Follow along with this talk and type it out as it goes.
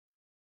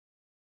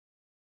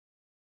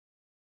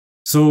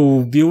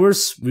So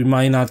viewers, we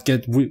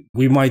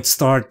might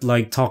start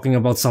like talking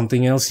about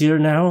something else here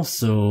now.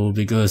 So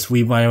because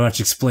we very much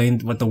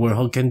explained what the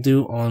Warhog can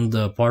do on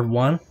the part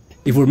 1.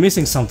 If we're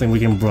missing something, we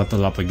can brought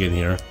it up again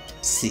here.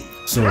 See.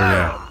 So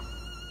yeah.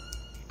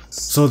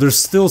 So there's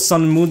still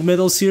Sun and Moon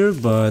medals here,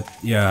 but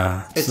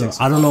yeah. So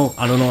I don't know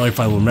if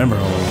I remember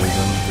all of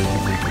them.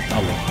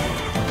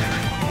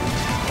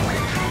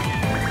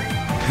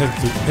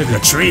 The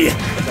tree!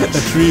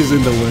 The tree is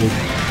in the way.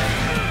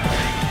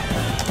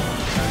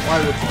 Why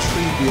would the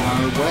tree be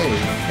on the way?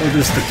 Oh,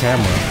 there's the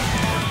camera.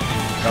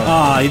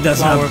 It does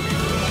flower.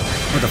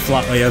 have... Oh, the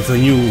flower. Oh, yeah, it's a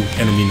new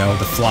enemy now,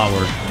 the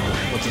flower.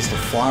 What does the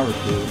flower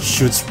do?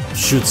 Shoots,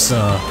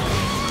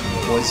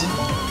 poison?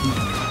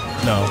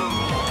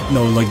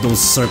 No, like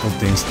those circle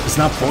things. It's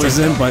not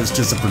poison, but it's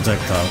just a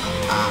projectile.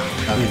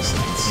 That makes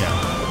sense. Yeah.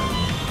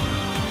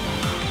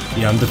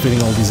 Yeah, I'm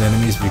defeating all these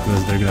enemies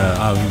because they're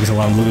gonna. Because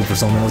I'm looking for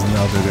someone else and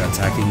now they're gonna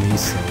attacking me.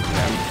 So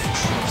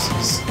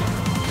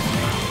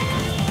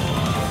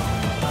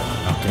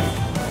okay,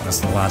 that's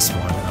the last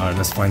one. Alright,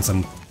 let's find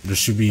some. There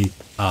should be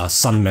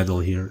sun medal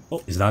here.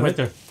 Oh, is that right it?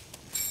 there?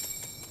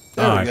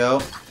 There we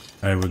go.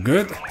 Alright, we're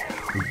good.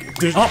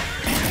 Oh,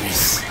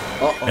 enemies.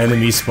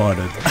 Enemy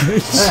spotted.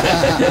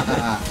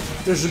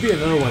 There should be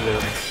another one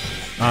there.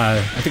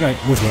 I think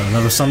which one?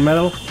 Another sun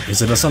medal?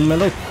 Is it a sun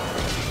medal?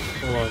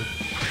 Hold on.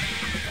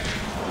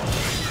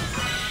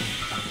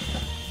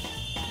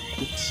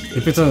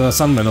 If it's a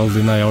sun medal,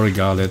 then I already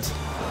got it.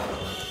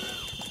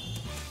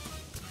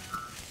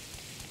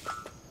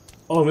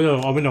 Oh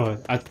no!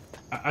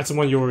 That's the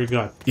one you already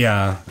got.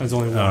 Yeah. That's the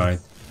only one. Alright.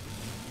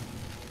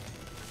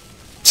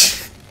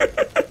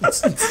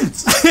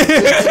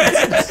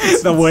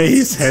 The way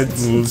his head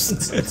moves.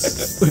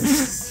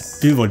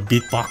 Dude, what,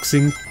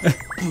 beatboxing?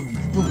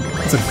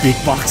 It's a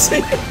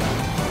beatboxing.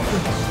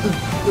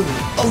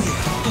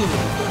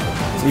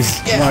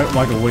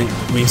 Why the way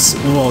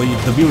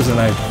the viewers and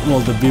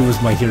the viewers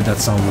might hear that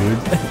sound weird.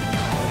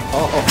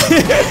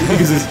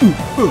 Because it's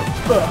oh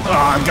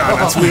god,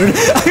 that's weird.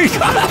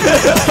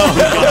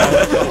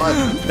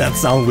 That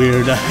sound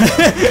weird. I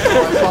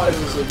thought it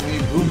was a wee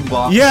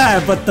boombox. Yeah,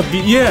 but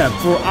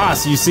for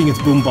us you sing it's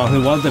boombox.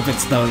 What if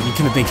it's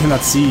they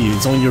cannot see you?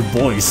 It's only your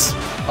voice.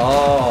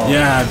 Oh.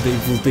 Yeah, they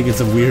will think it's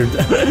a weird,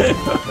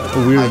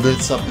 I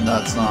did something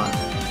that's not.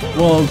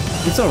 Well,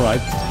 it's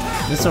alright.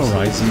 It's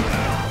alright.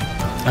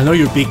 I know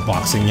you're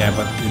beatboxing, yeah,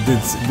 but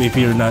if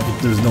you're not,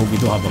 if there's no, we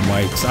don't have a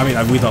mic. So, I mean,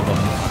 we don't have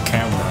a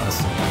camera.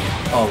 So.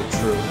 Oh,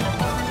 true.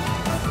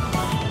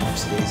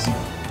 Stacy.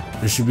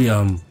 There should be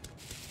a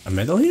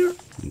medal here.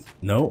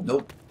 No.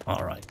 Nope.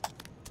 All right.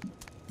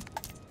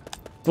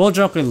 Well,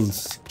 John BR,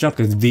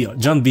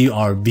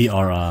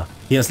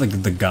 he has like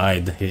the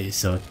guide.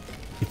 So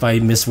if I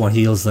miss one,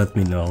 he'll let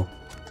me know.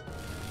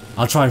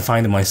 I'll try and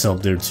find it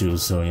myself there too.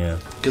 So yeah.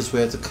 Because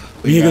we have to.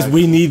 Because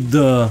we need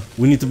to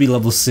be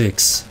level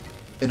 6.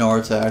 In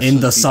order to actually in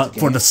the sun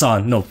for the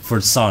sun,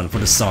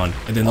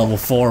 and then level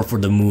 4 for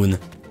the moon.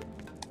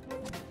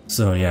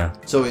 So yeah.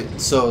 So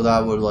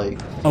that would like.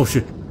 Oh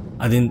shit!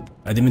 I didn't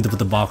mean to put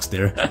the box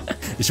there.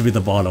 It should be the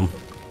bottom.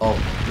 Oh,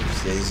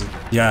 oops, Daisy.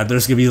 Yeah,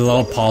 there's gonna be a lot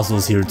of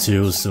puzzles here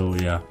too. So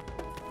yeah,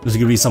 there's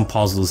gonna be some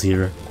puzzles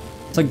here.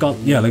 It's like look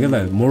at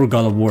that, more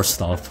God of War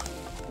stuff.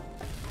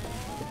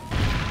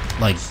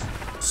 Like.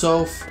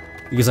 So.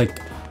 Because the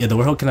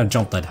Warhog cannot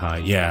jump that high.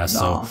 Yeah.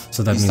 So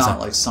that means he's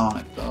not like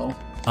Sonic though.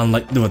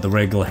 Unlike the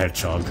regular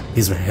hedgehog,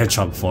 his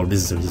hedgehog form,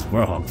 this is his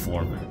warhog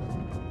form.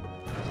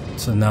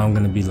 So now I'm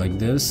gonna be like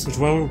this. Which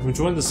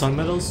one? The sun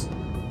medals?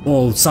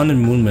 Well, sun and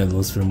moon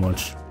medals, pretty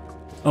much.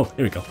 Oh,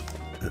 here we go.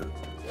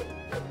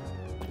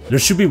 There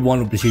should be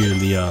one over here.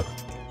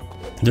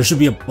 There should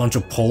be a bunch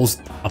of poles.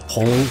 A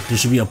pole. There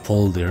should be a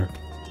pole there.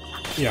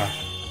 Yeah.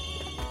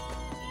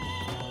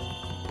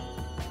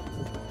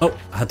 Oh,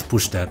 I had to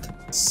push that.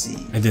 Let's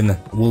see. And then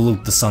we'll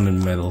look the sun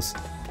and medals.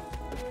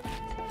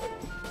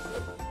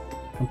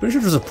 I'm pretty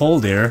sure there's a pole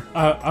there.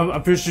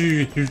 I'm pretty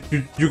sure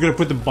you're gonna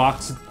put the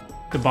box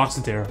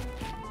in there,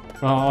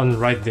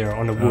 right there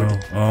on the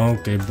wood. Oh,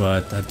 okay,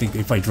 but I think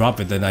if I drop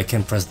it, then I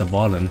can't press the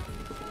button.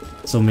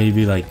 So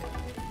maybe like.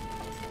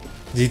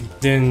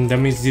 Then that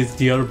means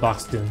the other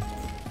box then.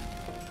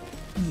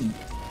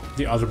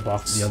 The other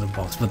box. The other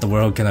box, but the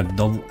Warhog cannot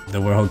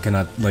The Warhog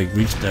cannot like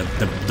reach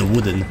the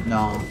wooden.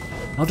 No.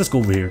 I'll just go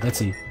over here. Let's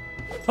see.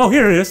 Oh,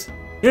 here it is.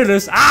 Here it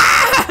is.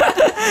 Ah!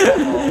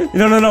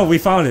 No. We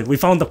found it. We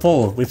found the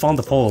pole. We found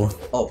the pole.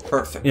 Oh,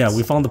 perfect. Yeah,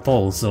 we found the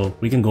pole, so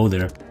we can go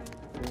there.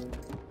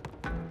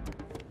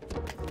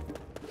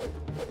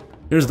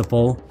 Here's the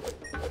pole.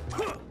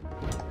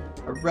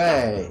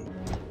 Hooray!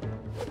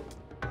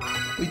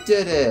 We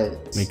did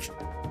it.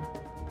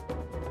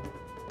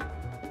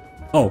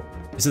 Oh,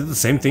 is it the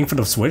same thing for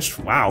the Switch?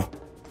 Wow.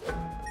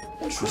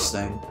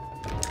 Interesting.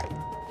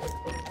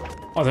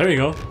 Oh, there you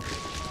go.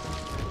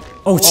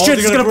 Oh shit!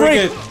 It's gonna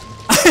break.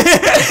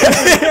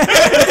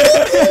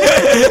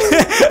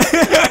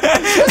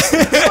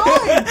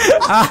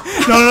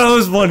 No, that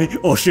was funny.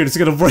 Oh shit, it's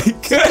gonna break.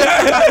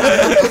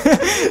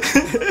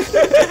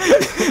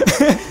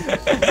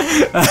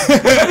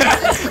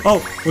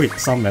 Oh, wait,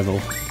 sun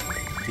medal.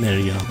 There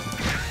you go.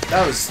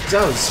 That was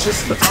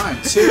just the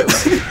time too.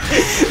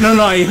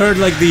 No, I heard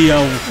like the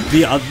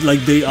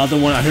other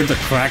one. I heard the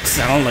crack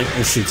sound. Like,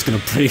 oh shit, it's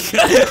gonna break.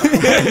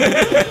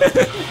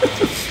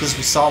 Because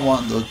we saw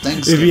one of the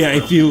things.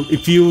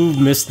 If you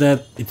missed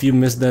that,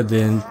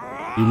 then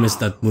you missed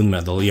that moon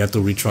medal. You have to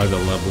retry the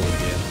level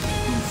again.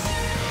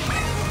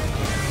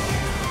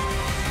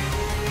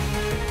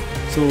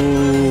 So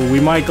we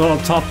might go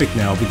off topic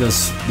now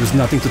because there's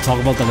nothing to talk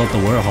about the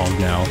Warhog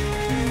now.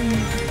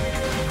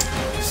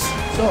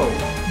 So,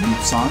 new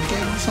Sonic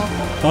game or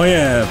something? Oh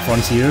yeah,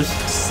 Frontiers.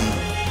 See.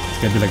 It's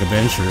gonna be like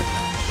Adventure.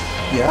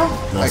 Yeah.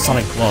 Well,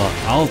 Sonic. Well,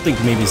 I'll think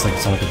maybe it's like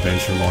Sonic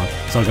Adventure 1,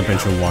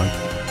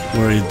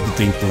 where you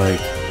think like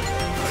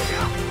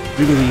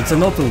because it's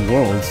an open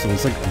world, so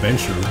it's like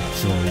adventure.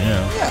 So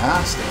yeah. Yeah, it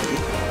has to be.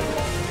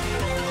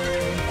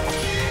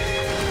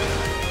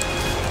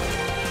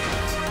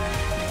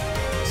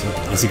 So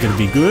is it gonna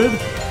be good,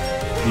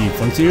 the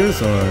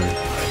Frontiers, or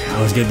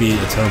is it gonna be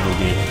a terrible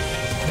game?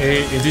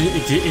 It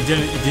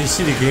didn't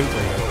see the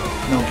gameplay.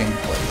 No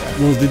gameplay yet.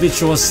 Well, did it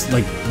show us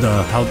like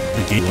how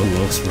the game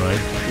looks, right?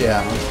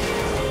 Yeah.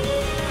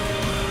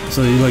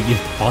 So you like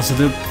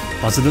positive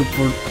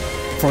for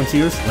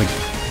Frontiers? Like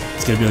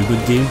it's gonna be a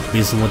good game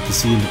based on what you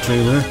see in the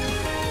trailer?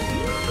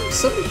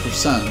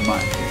 70% in my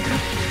opinion.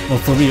 Well,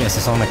 for me as a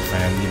Sonic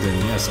fan, then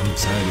yes, I'm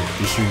excited.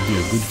 It should be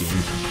a good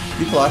game.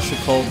 People actually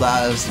call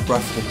that as the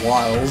Breath of the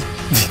Wild.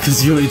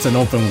 Because it's an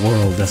open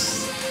world.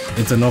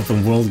 It's an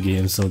open world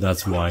game, so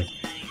that's why.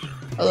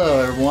 Hello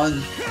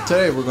everyone.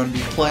 Today we're going to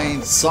be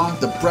playing Sonic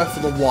the Breath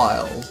of the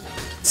Wild.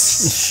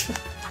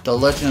 The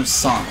Legend of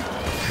Sonic.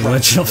 The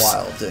Legend of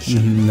Wild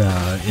edition.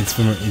 Nah,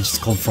 it's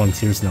called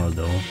Frontiers now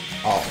though.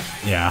 Oh.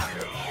 Yeah.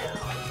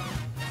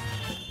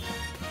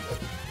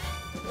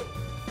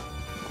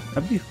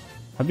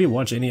 Have you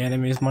watched any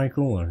animes,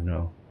 Michael, or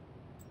no?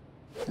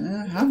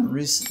 I haven't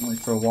recently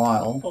for a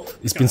while.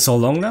 It's been so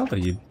long now that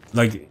you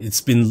like.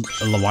 It's been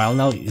a while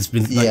now. It's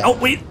been like. Yeah. Oh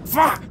wait,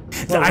 fuck!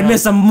 I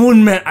missed a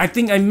moon medal. I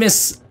think I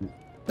missed.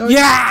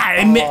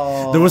 Yeah,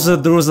 there was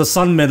a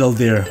sun medal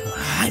there.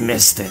 I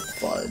missed it.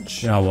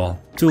 Fudge. Yeah, well,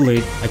 too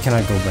late. I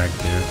cannot go back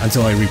there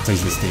until I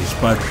replace the stage.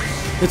 But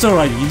it's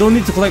alright. You don't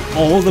need to collect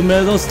all the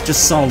medals.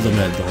 Just some of the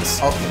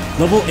medals. Okay.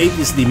 Level 8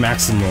 is the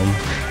maximum.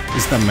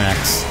 It's the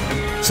max.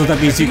 So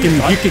that means you can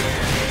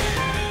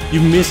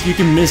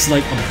miss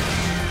like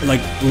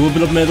a little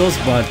bit of medals,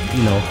 but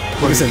you know,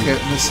 But you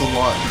can't miss a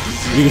lot.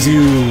 because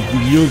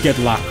you get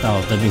locked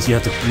out. That means you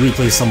have to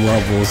replay some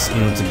levels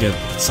in order to get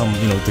some,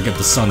 to get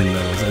the sun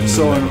medals and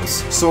moon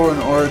medals. So in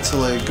order to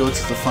like go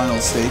to the final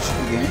stage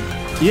of the game?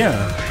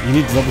 Yeah, you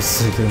need level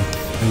 6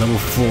 and level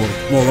 4.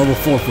 Well, level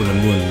 4 for the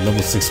moon,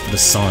 level 6 for the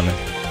sun.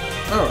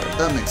 Alright,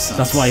 that makes sense.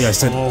 That's why I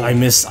said I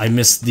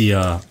missed the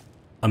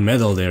a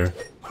medal there.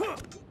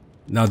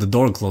 Now the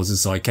door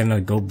closes, so I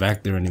cannot go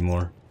back there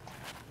anymore.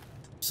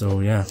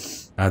 So yeah,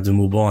 I have to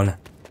move on.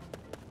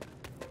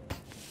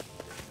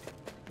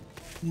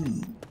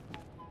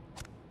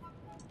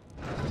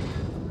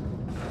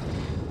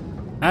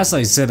 As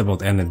I said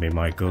about anime,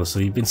 Michael, so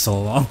you've been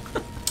so long.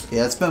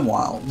 Yeah, it's been a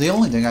while. The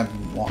only thing I've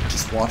been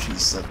just watching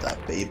is that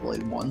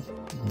Beyblade one.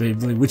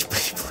 Beyblade? Which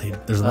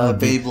Beyblade? There's a lot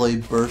of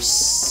Beyblade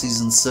Burst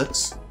Season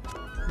 6.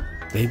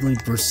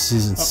 Beyblade Burst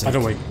Season 6. By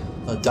the way,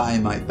 A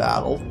Dynamite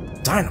Battle.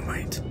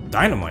 Dynamite?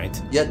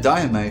 Yeah,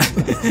 Dynamite.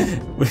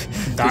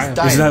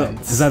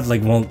 Is that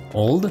like one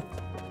old?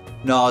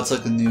 No, it's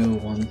like a new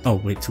one. Oh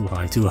wait, too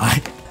high.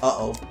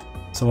 Uh-oh.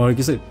 So like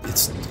you said,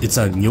 it's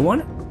a new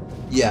one?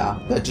 Yeah,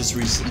 that just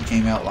recently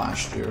came out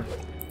last year.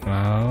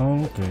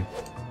 Oh, okay.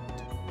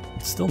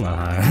 It's still not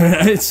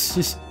high. It's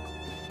just.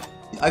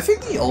 I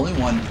think the only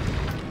one.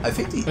 I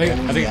think I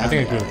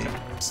agree with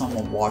that.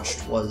 Someone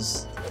watched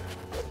was.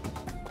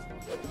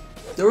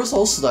 There was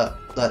also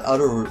that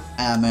other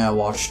anime I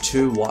watched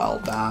too a while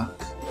back.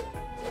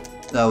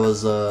 That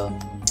was I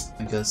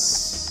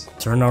guess.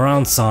 Turn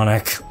around,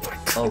 Sonic.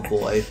 Oh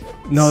boy.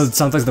 No,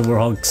 sometimes the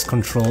Warhog's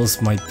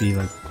controls might be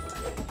like.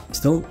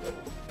 Still,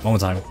 one more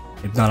time.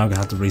 If not, I'm gonna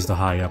have to raise the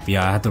high up.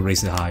 Yeah, I have to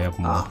raise it high up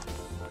more.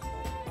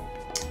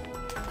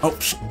 Oh,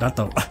 not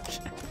the.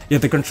 Yeah,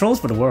 the controls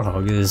for the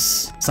Warhog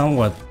is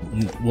somewhat,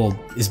 well,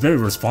 it's very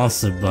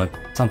responsive, but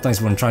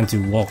sometimes when trying to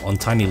walk on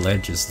tiny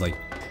ledges, like,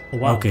 oh,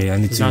 wow. Okay, I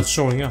need it's to. not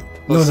showing up.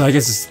 No, I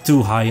guess it's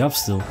too high up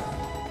still.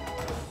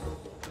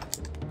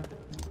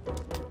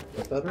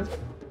 Better?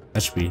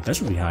 That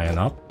should be high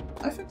enough.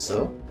 I think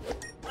so.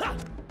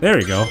 There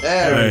we go.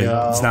 There we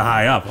go. It's not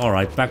high up. All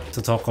right, back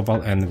to talk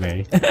about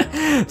anime.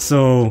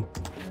 So,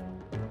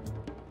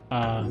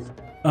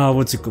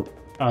 what's it called?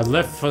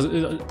 Left.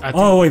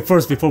 Oh wait,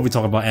 first before we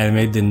talk about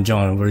anime, then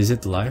John, where is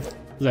it live?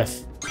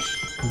 Left.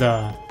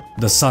 The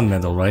sun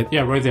medal, right?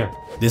 Yeah, right there.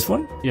 This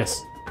one?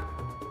 Yes.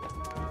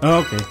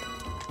 Oh, okay.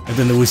 And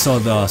then we saw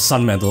the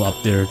sun medal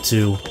up there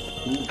too.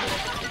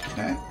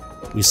 Okay.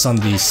 We saw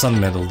the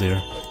sun medal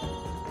there.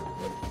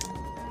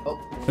 Oh.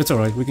 It's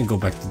alright, we can go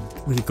back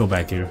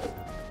here.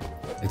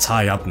 It's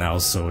high up now,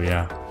 so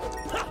yeah.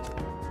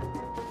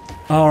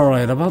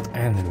 Alright, about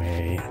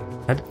anime.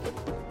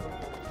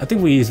 I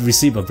think we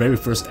received a very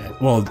first.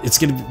 Well, it's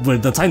gonna. By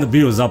the time the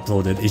video is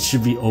uploaded, it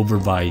should be over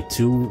by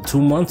 2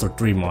 months or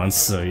 3 months.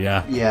 So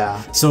yeah.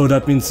 Yeah. So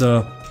that means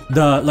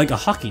like a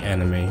hockey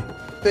anime.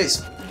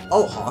 Base.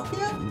 Oh, hockey?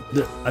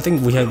 I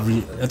think we have.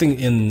 I think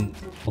in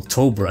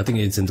October. I think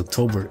it's in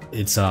October.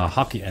 It's a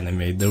hockey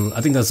anime.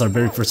 I think that's our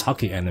very first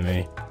hockey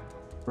anime.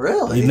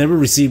 Really? We never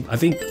received. I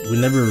think we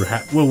never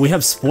had. Well, we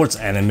have sports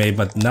anime,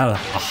 but not a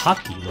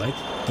hockey, right?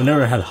 We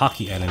never had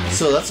hockey anime.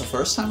 So that's the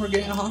first time we're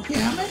getting a hockey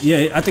anime?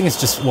 Yeah, I think it's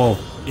just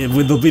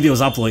with the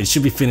videos uploaded, it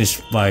should be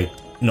finished by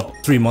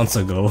 3 months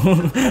ago.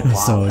 Wow.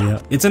 So yeah,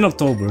 it's in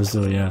October.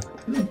 So yeah,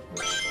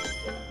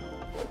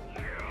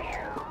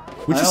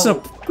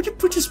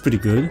 which is pretty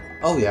good.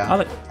 Oh yeah. I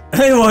like.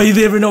 Hey, well, you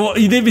never know.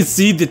 You never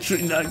see the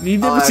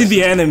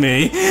the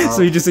anime,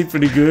 so you just say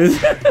pretty good.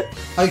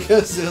 I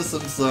guess yes.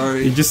 I'm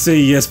sorry. You just say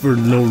yes for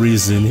no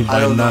reason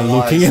by not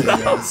looking at it.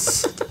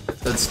 Yes.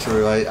 That's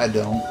true. I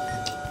don't.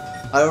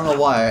 I don't know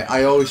why.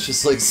 I always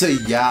just like say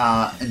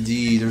yeah,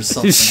 indeed, or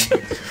something,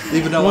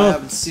 even though I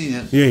haven't seen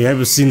it. Yeah, you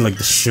haven't seen like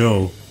the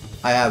show.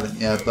 I haven't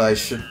yet, but I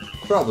should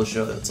probably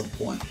show it at some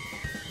point.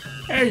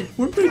 Hey,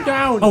 put me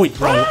down! Oh wait,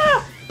 wrong.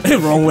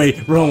 Wrong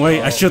way, wrong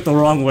way. I shoot the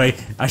wrong way.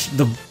 I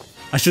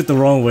shoot the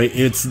wrong way.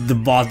 It's the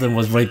bottom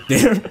was right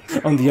there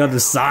on the other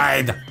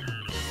side.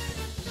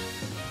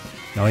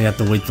 Now you have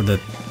to wait for the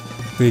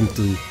thing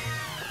to.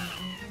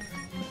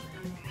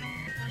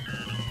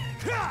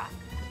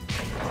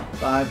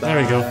 Bye bye.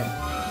 There we go.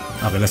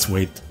 Okay, let's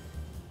wait.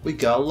 We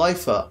got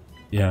life up.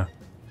 Yeah.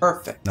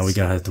 Perfect. Now we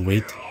gotta have to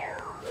wait.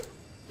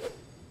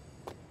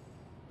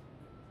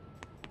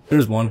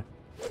 Here's one.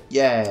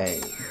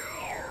 Yay.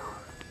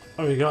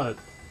 Oh, you got it.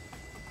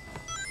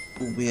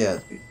 Ooh, we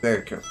have to be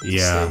very careful with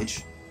Yeah. the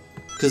stage.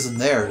 Because in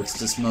there, it's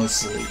just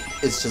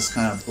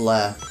kind of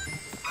blah.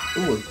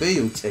 Ooh, a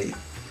videotape.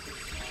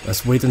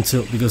 Let's wait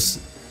until because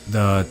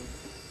the.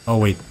 Oh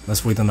wait,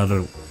 let's wait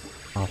another.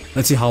 Oh,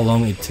 let's see how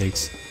long it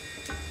takes.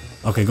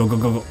 Okay, go.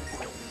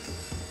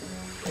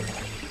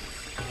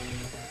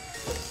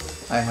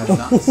 I have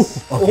not.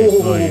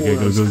 Okay,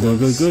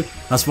 good.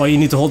 That's why you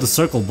need to hold the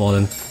circle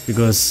button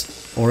because,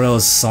 or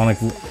else Sonic.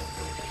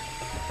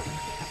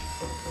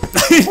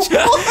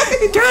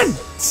 God,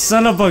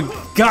 son of a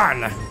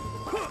gun!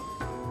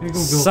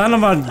 Son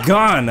of a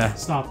gun!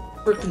 Stop.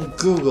 Freaking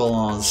Google,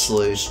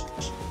 honestly.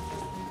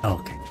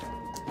 Okay.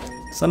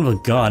 Son of a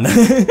gun. I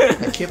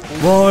can't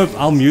believe. Well,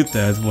 I'll mute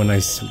that when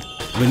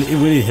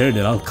when you hear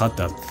that. I'll cut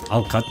that.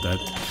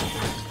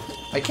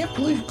 I can't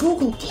believe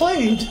Google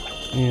played.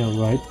 Yeah,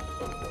 right.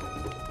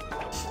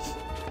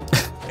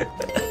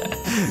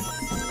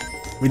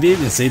 We didn't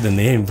even say the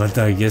name, but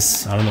I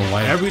guess I don't know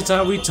why. Every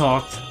time we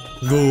talk,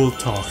 Google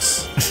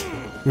talks.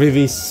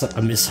 Maybe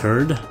I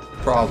misheard.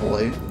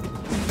 Probably.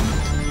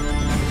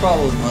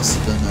 Probably must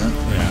have been it.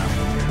 Yeah.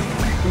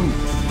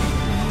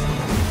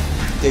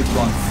 They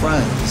run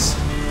friends.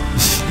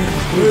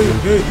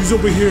 Hey, he's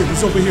over here. You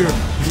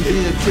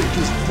need to kick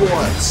his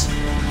butt.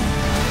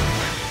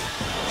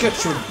 Get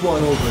your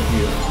butt over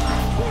here.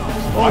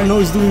 Oh, I know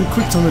he's doing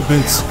quick time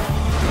events.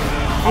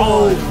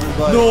 Oh,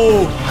 But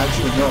no.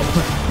 actually, no.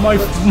 My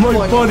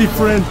body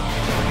friend.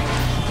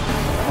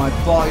 My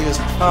body is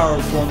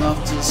powerful enough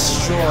to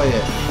destroy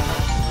it.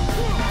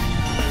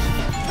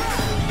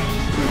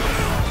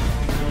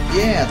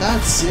 Yeah,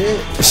 that's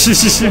it.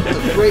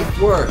 Great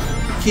work.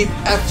 Keep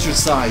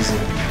exercising.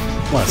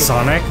 What,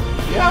 Sonic?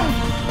 Yeah,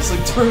 it's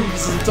like turning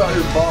his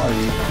entire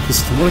body.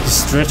 He's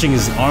stretching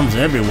his arms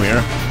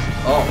everywhere.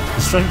 Oh,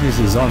 He's stretching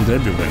his arms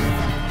everywhere.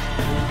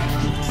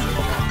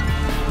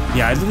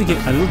 Yeah,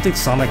 I don't think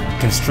Sonic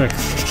can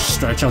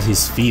stretch out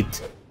his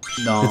feet.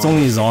 no. It's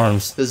only his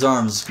arms. His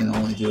arms can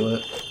only do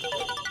it.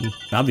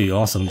 That'd be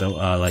awesome though.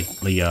 Oh,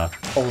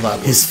 that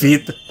His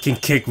feet can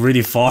kick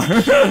really far.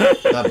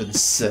 that'd been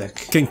sick.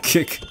 Can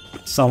kick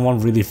someone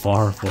really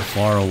far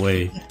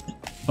away.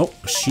 Oh,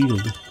 a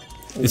shield.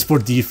 It's for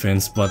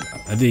defense, but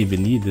I didn't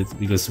even need it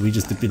because we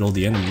just defeat all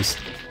the enemies.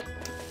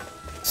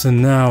 So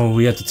now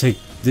we have to take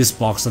this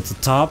box at the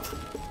top.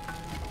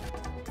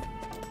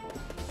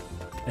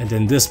 And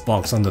then this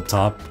box on the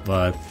top,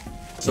 but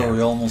So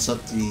we're almost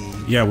at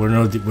the. yeah, we're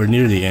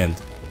near the end.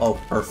 Oh,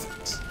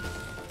 perfect.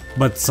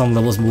 But some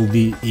levels will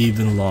be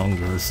even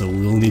longer, so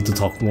we'll need to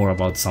talk more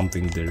about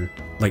something there.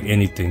 Like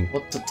anything.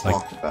 What to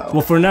talk about?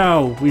 Well, for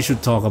now, we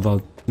should talk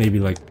about maybe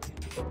like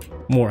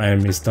more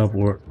anime stuff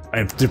or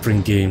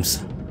different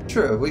games.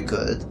 Sure, we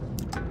could.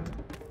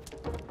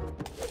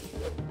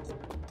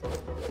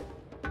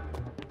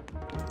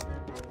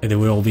 And then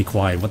we'll all be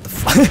quiet. What the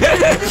fuck?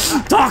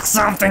 Talk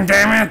something,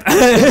 damn it!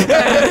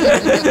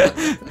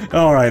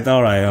 Alright.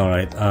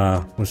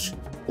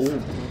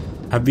 Ooh.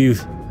 Have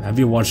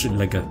you watched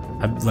like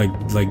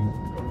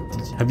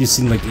have you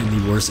seen like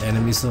any worse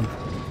animes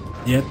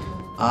yet?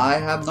 I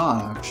have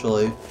not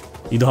actually.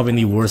 You don't have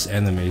any worse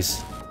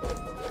animes?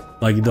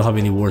 Like you don't have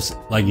any worse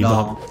you No.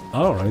 don't have,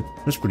 alright,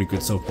 that's pretty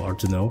good so far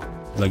to know.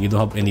 Like you don't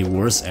have any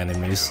worse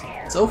animes.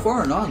 So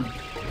far, none.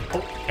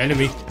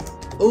 Enemy.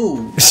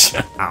 Ooh.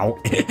 Ow.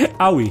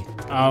 Owie.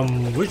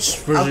 Which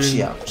version?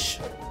 Ouchie, ouch.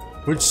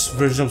 Which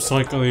version of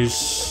Sonic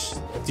Unleashed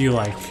do you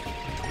like?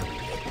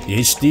 The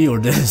HD or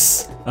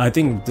this? I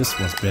think this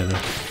one's better.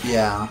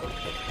 Yeah.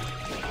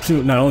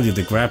 Not only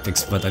the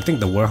graphics, but I think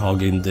the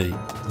Warhog in the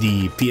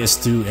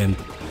PS2 and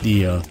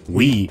the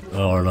Wii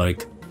are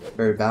like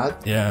Very bad?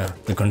 yeah.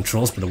 The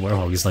controls for the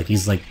Warhog is like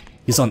he's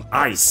on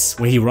ice.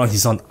 When he runs,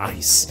 he's on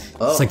ice.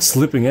 Oh. It's like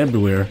slipping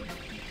everywhere.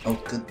 Oh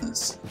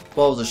goodness.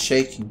 Well, the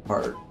shaking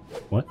part.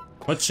 What?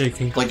 What's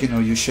shaking? Like, you know,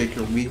 you shake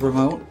your Wii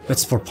remote?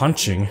 That's for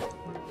punching.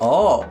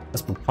 Oh.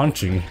 That's for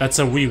punching. That's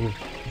a Wii.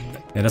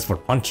 Yeah, that's for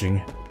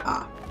punching.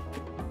 Ah.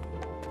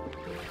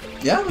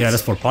 Yeah, Yeah,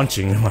 that's for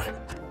punching.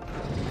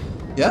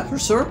 yeah, for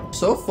sure.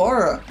 So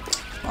far,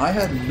 I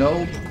had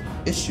no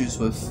issues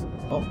with...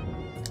 Oh.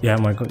 Yeah,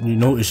 my god,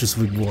 no issues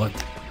with what?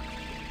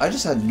 I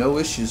just had no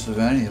issues with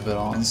any of it,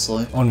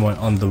 honestly. On what?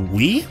 On the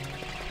Wii?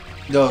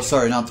 No,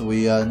 sorry, not the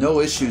Wii. No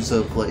issues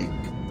of, like,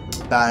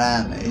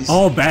 bad animes.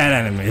 Oh,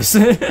 bad animes.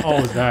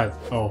 Oh, that.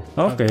 Oh.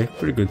 Okay,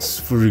 pretty good.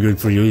 Pretty good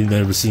for you. You've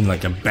never seen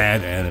like a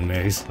bad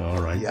animes.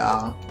 Alright.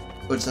 Yeah,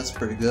 which that's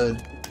pretty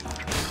good.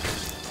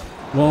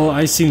 Well,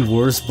 I seen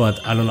worse, but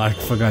I don't know. I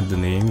forgot the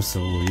name, so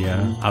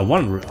yeah. I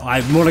want.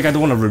 I more like I don't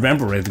want to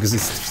remember it because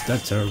it's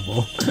that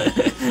terrible.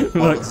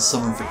 Well, Like, it's a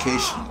summer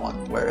vacation one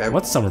where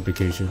what's summer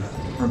vacation?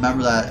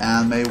 remember that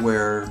anime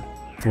where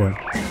What?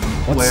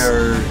 What's,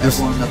 where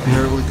everyone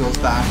apparently goes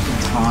back in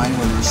time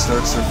when it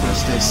starts their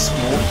first day of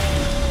school.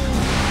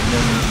 And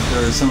then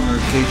there are summer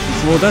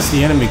vacations. well, that's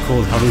the anime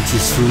called Haruchi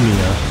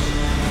Sumiya,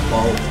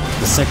 Well,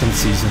 the second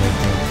season, I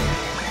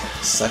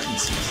think. second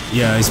season.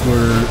 Yeah, it's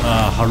where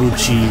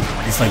Haruchi.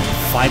 It's like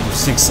 5 or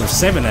 6 or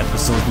 7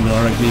 episodes,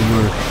 directly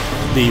where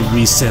they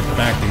reset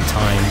back in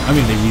time. I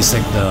mean, they reset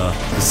the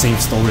same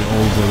story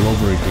over and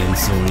over again.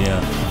 So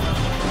yeah,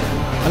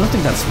 I don't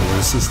think that's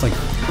worse. It's like,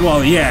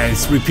 well, yeah,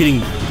 it's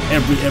repeating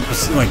every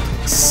episode, like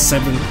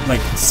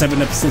seven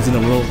episodes in a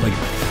row. Like,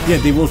 yeah,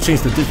 they will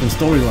change the different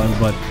storyline,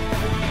 but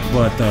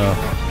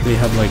they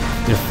have like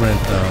different.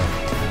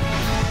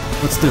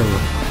 But still,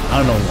 I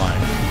don't know why.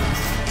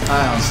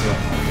 I honestly don't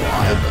know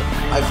why, but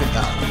I think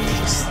that was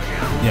just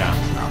Yeah.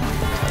 not my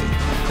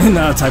type.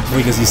 Not a type of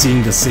because you're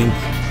seeing the same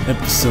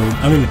episode.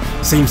 I mean,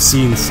 same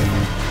scenes. And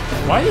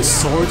Why the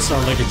swords are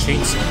like a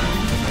chainsaw?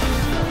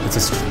 it's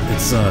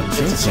a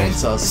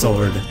chainsaw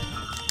sword.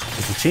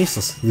 It's a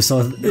chainsaw. We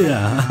saw.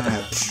 Yeah.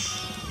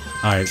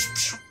 All right.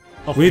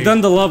 Okay. We've done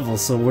the level,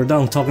 so we're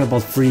done talking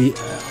about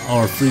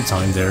our free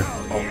time there.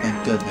 Oh,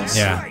 thank goodness.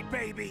 Yeah.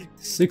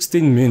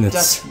 16 minutes.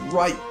 That's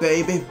right,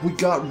 baby. We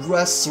got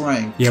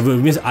wrestling. Yeah,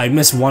 but I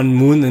missed one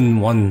moon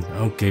and one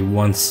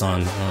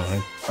sun.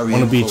 Alright. Are we On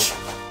the able- beach.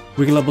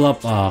 We can level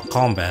up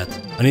combat.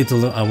 I need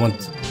to I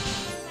want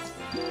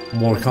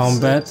more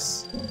combat.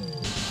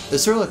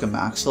 Is there like a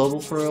max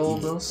level for all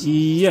of those?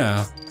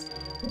 Yeah.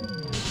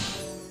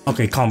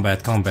 Okay, combat.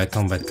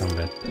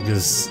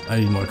 Because I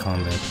need more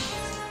combat.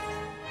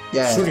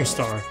 Yeah. Shooting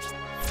star.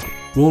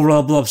 We'll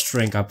level up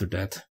strength after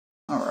that.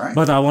 Alright.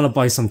 But I want to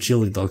buy some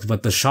chili dogs,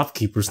 but the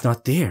shopkeeper's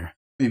not there.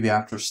 Maybe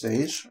after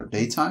stage or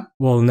daytime?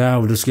 Well,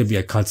 now there's gonna be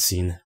a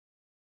cutscene.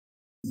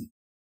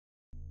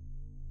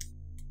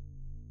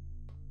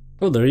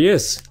 Oh, there he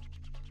is.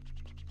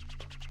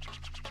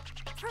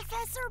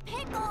 Professor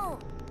Pickle!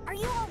 Are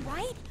you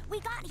alright? We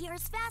got here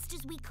as fast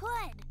as we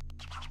could.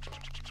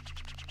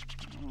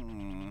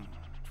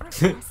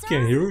 Professor?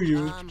 Can't hear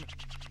you.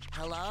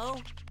 Hello?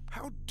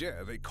 How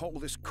dare they call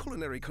this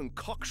culinary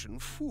concoction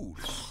food?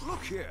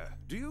 Look here,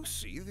 do you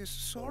see this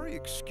sorry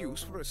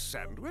excuse for a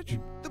sandwich?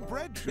 The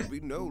bread should be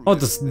no Oh,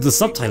 less the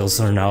subtitles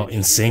are now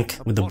in sync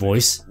with the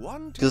voice.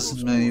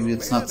 Because maybe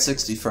it's not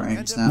 60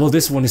 frames now. Well,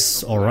 this one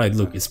is alright.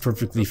 Look, it's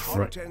perfectly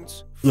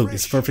Look,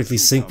 it's perfectly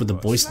synced with the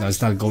voice now.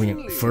 It's not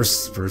going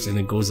first and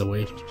it goes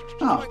away.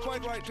 Oh,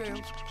 Quite right, Tails.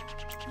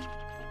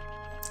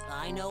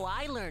 I know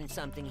I learned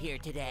something here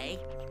today.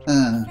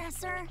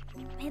 Professor,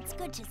 it's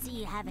good to see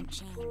you haven't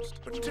changed.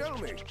 But tell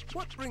me,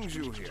 what brings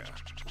you here?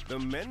 The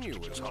menu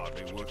is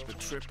hardly worth the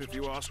trip, if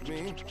you ask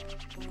me.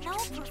 No,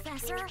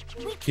 Professor.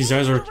 We His came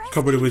eyes to are arrest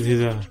covered you. with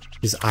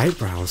His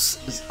eyebrows.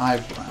 his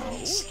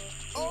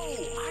eyebrows.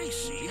 Oh, I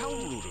see. How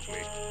rude of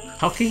me.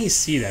 How can he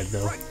see that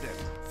though? Right then,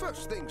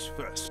 first things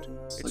first.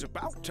 It's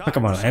about time. Like,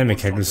 come on, anime someone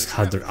characters told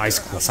have me their eyes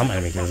closed. Some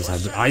anime characters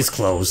have their eyes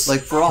closed.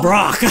 Like Brock.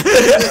 Brock!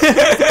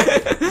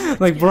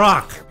 Like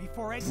Brock!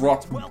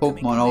 Brock from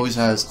Pokemon always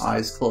has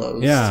eyes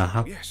closed.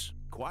 Yeah. Yes,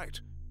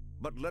 quite.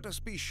 But let us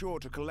be sure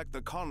to collect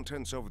the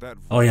contents of that.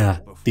 Oh yeah,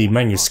 vault the before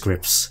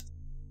manuscripts.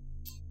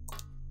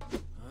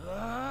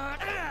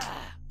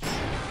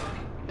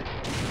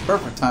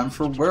 Perfect time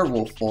for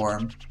werewolf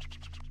form.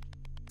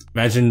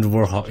 Imagine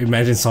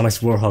Sonic's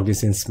Warhog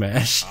is in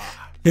Smash.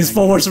 His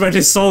forward smash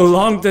is so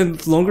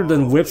longer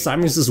than Whip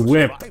Simon's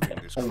whip.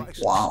 Oh,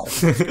 wow.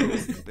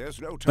 There's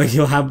no Like time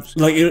he'll have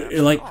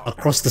like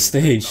across the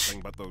stage.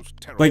 nothing but those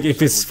Like if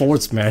his terrible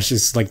forward smash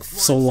is like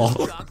so long.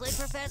 Chocolate,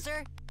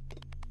 Professor?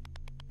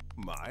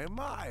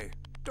 My.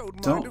 Don't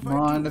Don't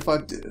mind if I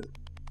do.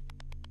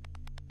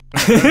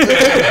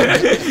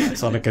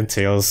 Sonic and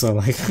Tails are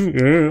like,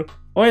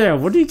 oh yeah,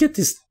 where do you get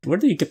this? Where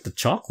do you get the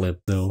chocolate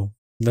though?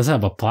 It doesn't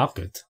have a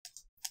pocket.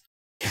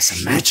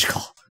 Yes, a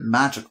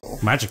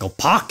magical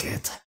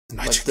pocket.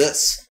 Like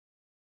this.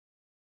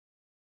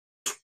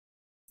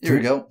 Here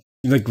we go.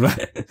 Like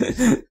right.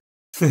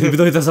 Even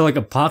though it doesn't like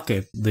a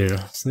pocket there,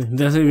 it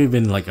doesn't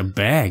even like a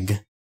bag.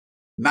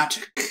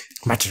 Magic.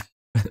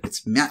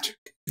 It's magic.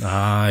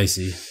 Ah, I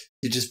see.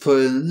 You just put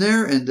it in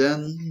there and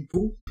then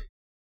boop,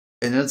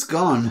 and it's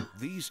gone.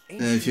 And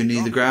if you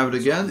need to grab it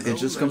again, it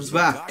just comes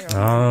back.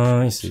 Ah,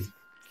 I see.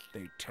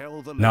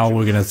 Now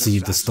we're gonna see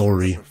the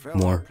story,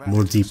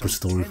 more deeper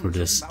story for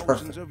this.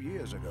 Perfect.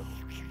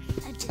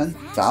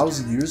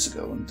 10,000 years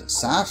ago in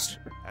disaster.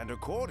 And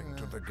according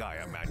to the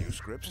Gaia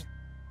manuscripts,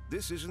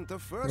 this isn't the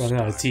first Running out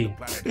time of tea. the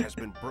planet has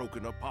been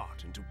broken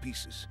apart into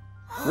pieces.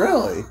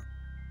 Really?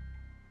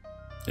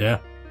 Yeah.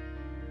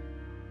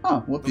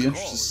 Huh, would be The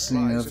interesting to cause see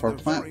lies if at our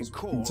the planet very was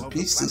core put into of the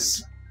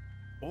pieces.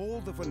 planet.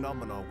 All the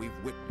phenomena we've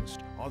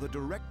witnessed are the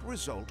direct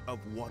result of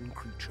one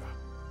creature.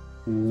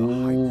 The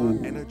Ooh.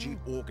 hyper-energy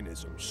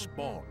organism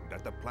spawned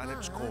at the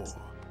planet's core,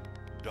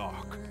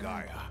 Dark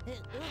Gaia.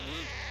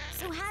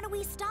 So how do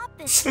we stop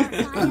this, Dark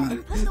Gaia,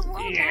 and put the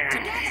world back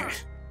together?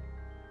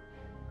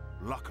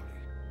 Luckily,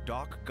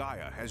 Dark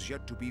Gaia has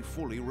yet to be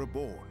fully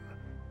reborn.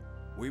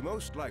 We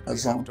most likely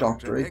As long have as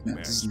Dr. Eggman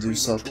Eggman doesn't do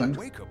scream into a something.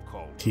 wake-up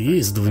call to He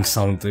is doing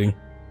something.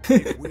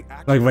 If we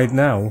act Like right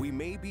now. we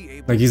may be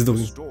able Like he's to doing.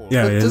 restore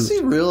Yeah, But yeah. does he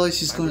realize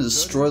he's going to and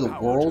destroy the return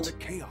power to world? the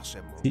Chaos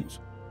Emeralds.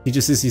 He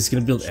just says he's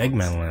gonna build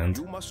Eggman Land.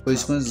 You must But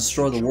he's going to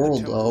destroy the ensure world,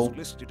 temples though.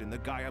 listed in the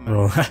Gaia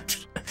Bro,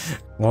 manuscripts.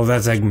 well,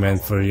 that's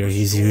Eggman for you.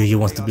 He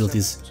wants to build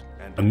his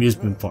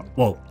amusement park.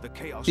 Whoa. The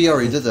Chaos He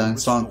already did Emeralds that in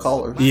Sonic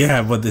restore Colors.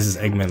 Yeah, but this is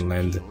Eggman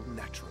Land.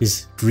 naturally.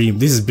 His dream.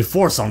 This is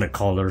before Sonic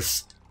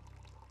Colors.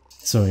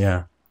 So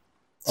yeah.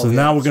 So Okay.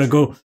 now we're gonna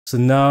go. So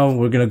now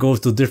we're gonna go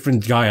to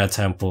different Gaia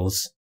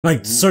temples.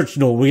 Like search.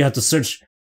 No, we have to search